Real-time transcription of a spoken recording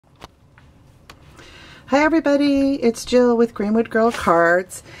Hi everybody, it's Jill with Greenwood Girl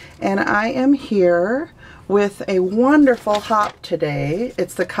Cards, and I am here with a wonderful hop today.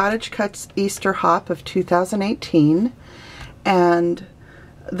 It's the Cottage Cutz Easter hop of 2018, and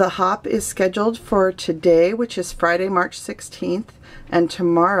the hop is scheduled for today, which is Friday, March 16th, and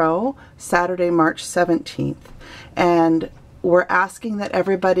tomorrow, Saturday, March 17th. And we're asking that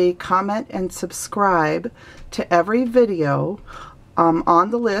everybody comment and subscribe to every video on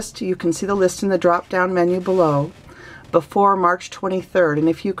the list. You can see the list in the drop-down menu below before March 23rd. And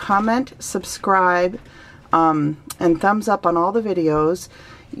if you comment, subscribe, and thumbs up on all the videos,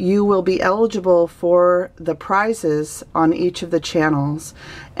 you will be eligible for the prizes on each of the channels.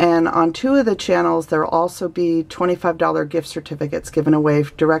 And on 2 of the channels, there will also be $25 gift certificates given away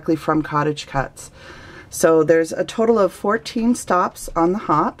directly from Cottage Cutz. So there's a total of 14 stops on the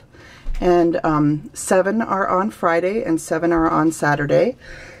hop, and 7 are on Friday and 7 are on Saturday.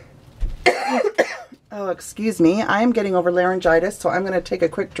 Oh, excuse me, I am getting over laryngitis, so I'm going to take a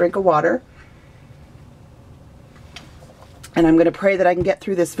quick drink of water. And I'm going to pray that I can get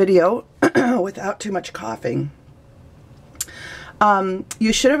through this video without too much coughing.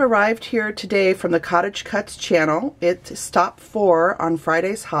 You should have arrived here today from the Cottage Cutz channel. It's stop 4 on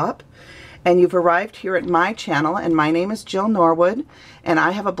Friday's hop. And you've arrived here at my channel, and my name is Jill Norwood, and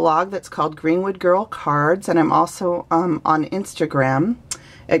I have a blog that's called Greenwood Girl Cards, and I'm also on Instagram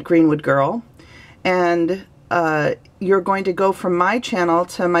at Greenwood Girl. And you're going to go from my channel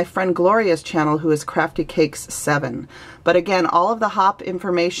to my friend Gloria's channel, who is Crafty Cakes 7. But again, all of the hop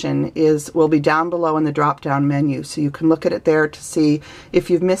information will be down below in the drop-down menu, so you can look at it there to see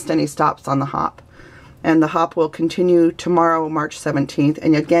if you've missed any stops on the hop. And the hop will continue tomorrow, March 17th.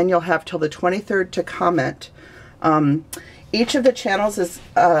 And again, you'll have till the 23rd to comment. Each of the channels is,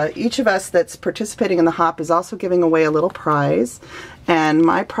 each of us that's participating in the hop is also giving away a little prize. And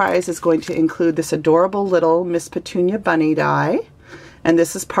my prize is going to include this adorable little Miss Petunia bunny die. And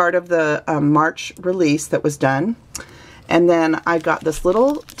this is part of the March release that was done. And then I got this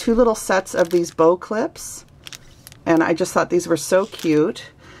 2 little sets of these bow clips. And I just thought these were so cute,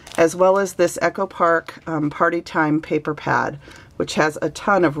 as well as this Echo Park Party Time paper pad, which has a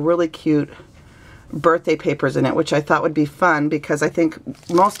ton of really cute birthday papers in it, which I thought would be fun because I think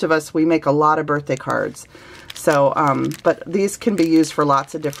most of us, we make a lot of birthday cards. So, but these can be used for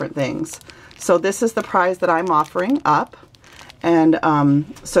lots of different things. So this is the prize that I'm offering up. And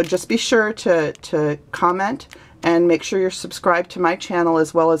so just be sure to comment and make sure you're subscribed to my channel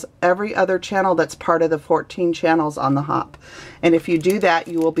as well as every other channel that's part of the 14 channels on the hop. And if you do that,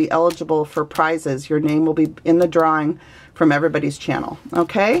 you will be eligible for prizes. Your name will be in the drawing from everybody's channel.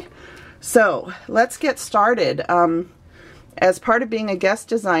 Okay? So let's get started. As part of being a guest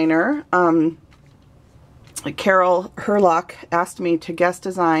designer, Carol Hurlock asked me to guest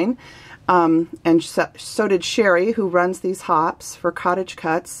design, and so did Sherry, who runs these hops for Cottage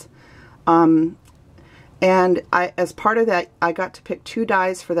Cutz. And as part of that, I got to pick 2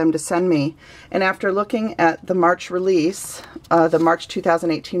 dies for them to send me. And after looking at the March release, the March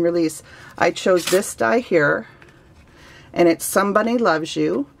 2018 release, I chose this die here. And it's Somebody Loves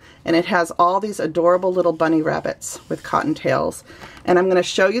You. And it has all these adorable little bunny rabbits with cottontails. And I'm going to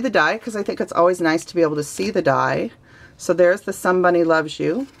show you the die because I think it's always nice to be able to see the die. So there's the Somebody Loves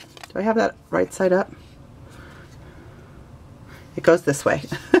You. Do I have that right side up? It goes this way.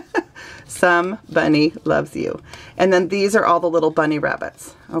 Some bunny loves you. And then these are all the little bunny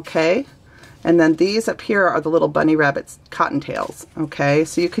rabbits, okay? And then these up here are the little bunny rabbits cottontails, okay?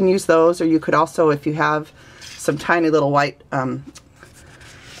 So you can use those, or you could also, if you have some tiny little white,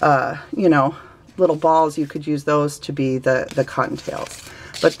 you know, little balls, you could use those to be the cottontails.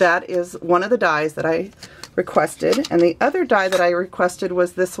 But that is one of the dies that I requested. And the other die that I requested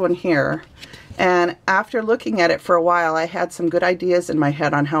was this one here. And after looking at it for a while, I had some good ideas in my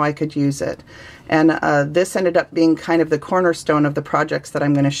head on how I could use it. And this ended up being kind of the cornerstone of the projects that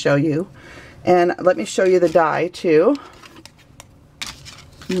I'm going to show you. And let me show you the die too.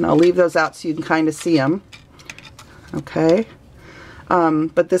 And I'll leave those out so you can kind of see them. Okay.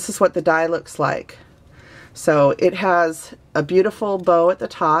 But this is what the die looks like. So it has a beautiful bow at the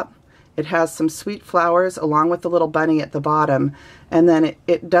top. It has some sweet flowers along with the little bunny at the bottom, and then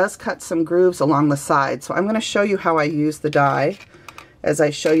it does cut some grooves along the side. So I'm going to show you how I use the die as I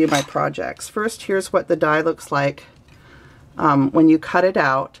show you my projects. First, here's what the die looks like when you cut it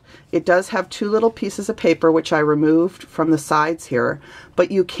out. It does have 2 little pieces of paper, which I removed from the sides here,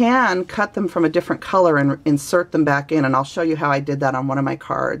 but you can cut them from a different color and insert them back in, and I'll show you how I did that on one of my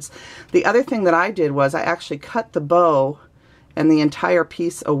cards. The other thing that I did was I actually cut the bow and the entire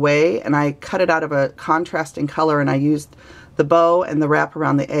piece away, and I cut it out of a contrasting color, and I used the bow and the wrap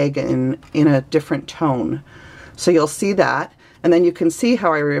around the egg in a different tone. So you'll see that, and then you can see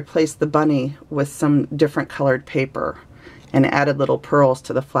how I replaced the bunny with some different colored paper and added little pearls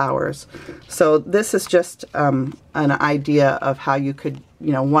to the flowers. So this is just an idea of how you could,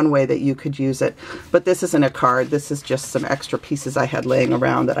 you know, one way that you could use it. But this isn't a card. This is just some extra pieces I had laying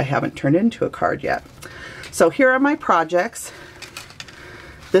around that I haven't turned into a card yet. So here are my projects.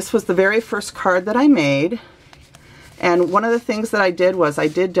 This was the very first card that I made. And one of the things that I did was I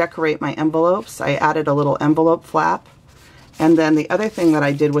did decorate my envelopes. I added a little envelope flap. And then the other thing that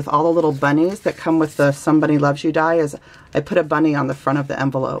I did with all the little bunnies that come with the Somebody Loves You die is I put a bunny on the front of the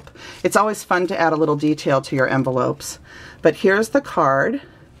envelope. It's always fun to add a little detail to your envelopes. But here's the card.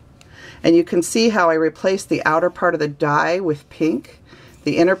 And you can see how I replaced the outer part of the die with pink.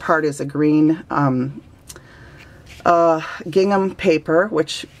 The inner part is a green gingham paper,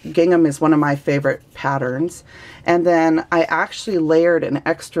 which gingham is one of my favorite patterns. And then I actually layered an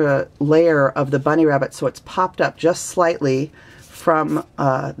extra layer of the bunny rabbit so it's popped up just slightly from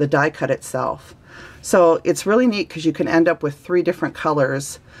the die cut itself. So it's really neat because you can end up with 3 different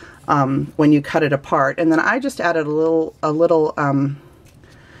colors when you cut it apart. And then I just added a little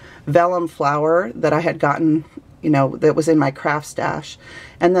vellum flower that I had gotten, you know, that was in my craft stash,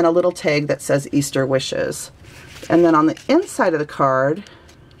 and then a little tag that says Easter Wishes. And then on the inside of the card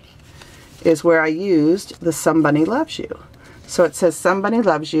is where I used the Somebody Loves You. So it says Somebody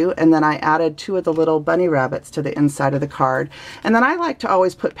Loves You, and then I added 2 of the little bunny rabbits to the inside of the card. And then I like to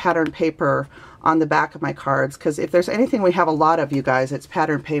always put pattern paper on the back of my cards, because if there's anything we have a lot of, you guys, it's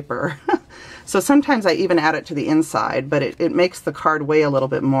pattern paper. So sometimes I even add it to the inside, but it makes the card weigh a little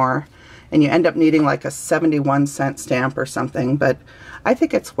bit more, and you end up needing like a 71-cent stamp or something, but I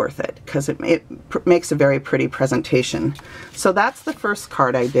think it's worth it because it makes a very pretty presentation. So that's the first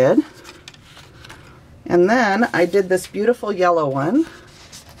card I did. And then I did this beautiful yellow one.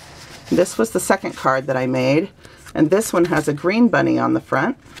 This was the second card that I made, and this one has a green bunny on the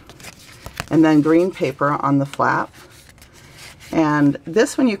front and then green paper on the flap. And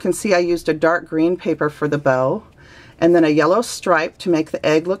this one you can see I used a dark green paper for the bow, and then a yellow stripe to make the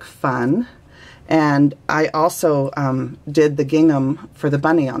egg look fun. And I also did the gingham for the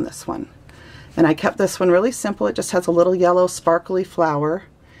bunny on this one. And I kept this one really simple. It just has a little yellow sparkly flower,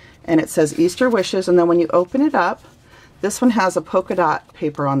 and it says Easter Wishes. And then when you open it up, this one has a polka dot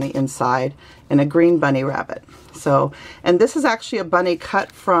paper on the inside and a green bunny rabbit. So, and this is actually a bunny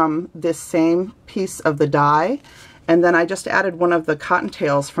cut from this same piece of the die. And then I just added one of the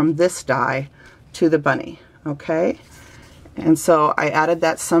cottontails from this die to the bunny, okay? And so I added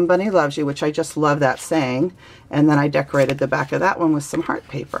that Somebody Loves You, which I just love that saying, and then I decorated the back of that one with some heart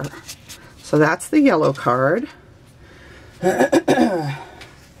paper. So that's the yellow card. And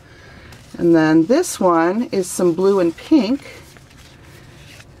then this one is some blue and pink.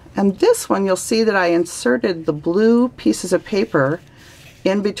 And this one you'll see that I inserted the blue pieces of paper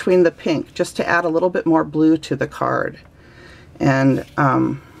in between the pink just to add a little bit more blue to the card. And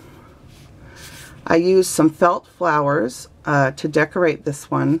I used some felt flowers to decorate this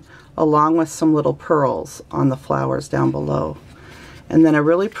one, along with some little pearls on the flowers down below. And then a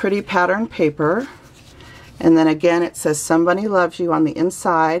really pretty pattern paper. And then again it says Somebody Loves You on the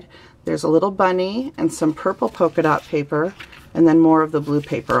inside. There's a little bunny and some purple polka dot paper, and then more of the blue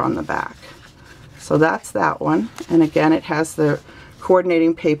paper on the back. So that's that one. And again it has the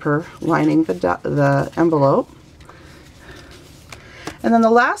coordinating paper lining the envelope. And then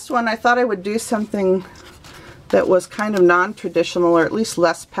the last one, I thought I would do something that was kind of non-traditional, or at least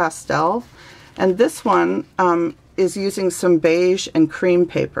less pastel. And this one is using some beige and cream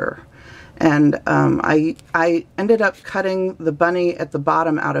paper. And I ended up cutting the bunny at the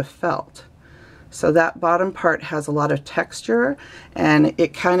bottom out of felt. So that bottom part has a lot of texture, and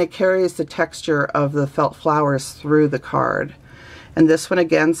it kind of carries the texture of the felt flowers through the card. And this one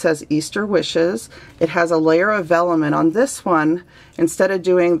again says Easter Wishes. It has a layer of vellum, and on this one, instead of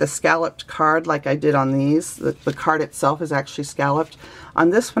doing the scalloped card like I did on these, the card itself is actually scalloped. On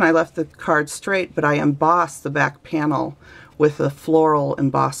this one I left the card straight, but I embossed the back panel with a floral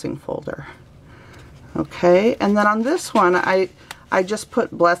embossing folder. Okay, and then on this one I just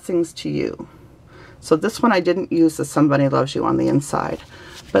put Blessings to You. So this one I didn't use the Somebody Loves You on the inside.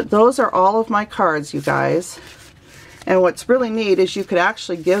 But those are all of my cards, you guys. And what's really neat is you could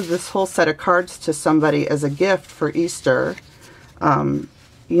actually give this whole set of cards to somebody as a gift for Easter. You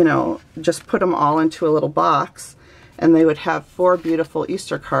know, just put them all into a little box, and they would have 4 beautiful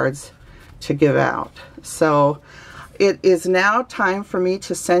Easter cards to give out. So it is now time for me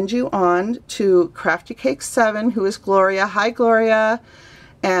to send you on to Crafty Cake 7, who is Gloria. Hi, Gloria.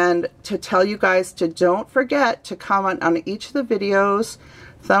 and to tell you guys to don't forget to comment on each of the videos,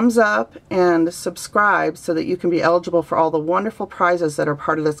 thumbs up, and subscribe so that you can be eligible for all the wonderful prizes that are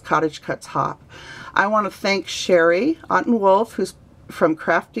part of this Cottage Cutz hop. I want to thank Sherry Ottenwolf, who's from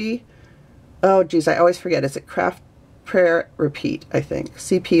Crafty, oh geez, I always forget, is it Craft Prayer Repeat, I think,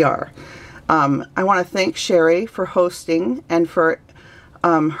 CPR. I want to thank Sherry for hosting, and for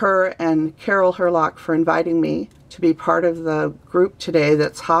her and Carol Hurlock for inviting me to be part of the group today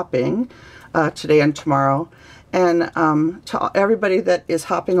that's hopping today and tomorrow, and to everybody that is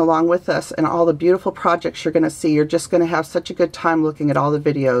hopping along with us and all the beautiful projects you're going to see. You're just going to have such a good time looking at all the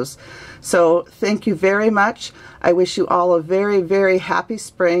videos. So thank you very much. I wish you all a very, very happy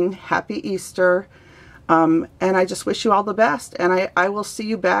spring, happy Easter, and I just wish you all the best. And I will see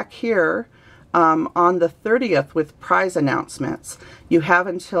you back here on the 30th with prize announcements. You have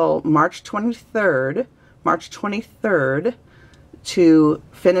until March 23rd to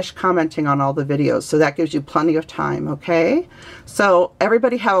finish commenting on all the videos. So that gives you plenty of time, okay? So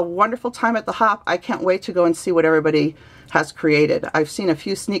everybody have a wonderful time at the hop. I can't wait to go and see what everybody has created. I've seen a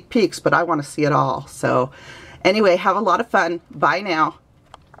few sneak peeks, but I want to see it all. So anyway, have a lot of fun. Bye now.